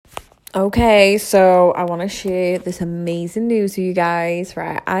Okay, so I want to share this amazing news with you guys,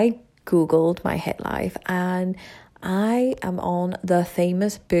 right? I Googled my hit life and I am on the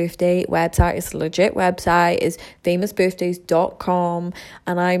Famous Birthday website. It's a legit website. It's famousbirthdays.com.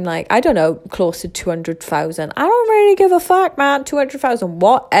 And I'm like, I don't know, close to 200,000. I don't really give a fuck, man. 200,000,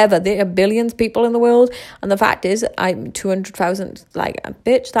 whatever. There are billions of people in the world. And the fact is, I'm 200,000. Like,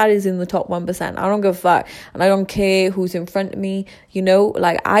 bitch, that is in the top 1%. I don't give a fuck. And I don't care who's in front of me. You know,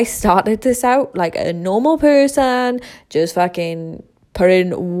 like, I started this out like a normal person, just fucking put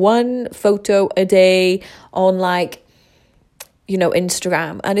in one photo a day on like, you know,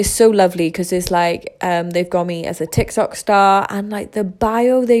 Instagram, and it's so lovely because it's like they've got me as a TikTok star, and like the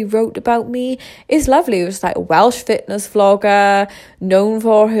bio they wrote about me is lovely. It was like a Welsh fitness vlogger known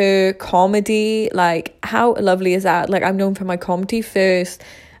for her comedy. Like, how lovely is that? Like, I'm known for my comedy first,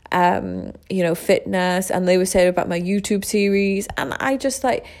 you know, fitness, and they were saying about my YouTube series, and I just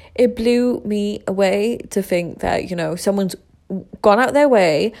like, it blew me away to think that, you know, someone's gone out their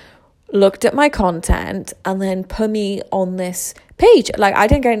way, looked at my content, and then put me on this page. Like, I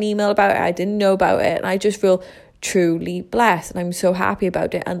didn't get an email about it, I didn't know about it, and I just feel truly blessed, and I'm so happy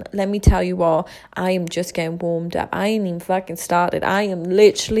about it. And let me tell you what, I am just getting warmed up. I ain't even fucking started. I am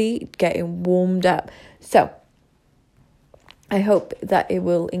literally getting warmed up. So I hope that it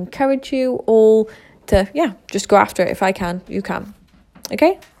will encourage you all to, just go after it. If I can, you can.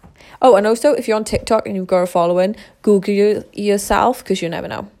 Okay? Oh, and also, if you're on TikTok and you've got a following, Google yourself, because you never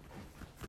know.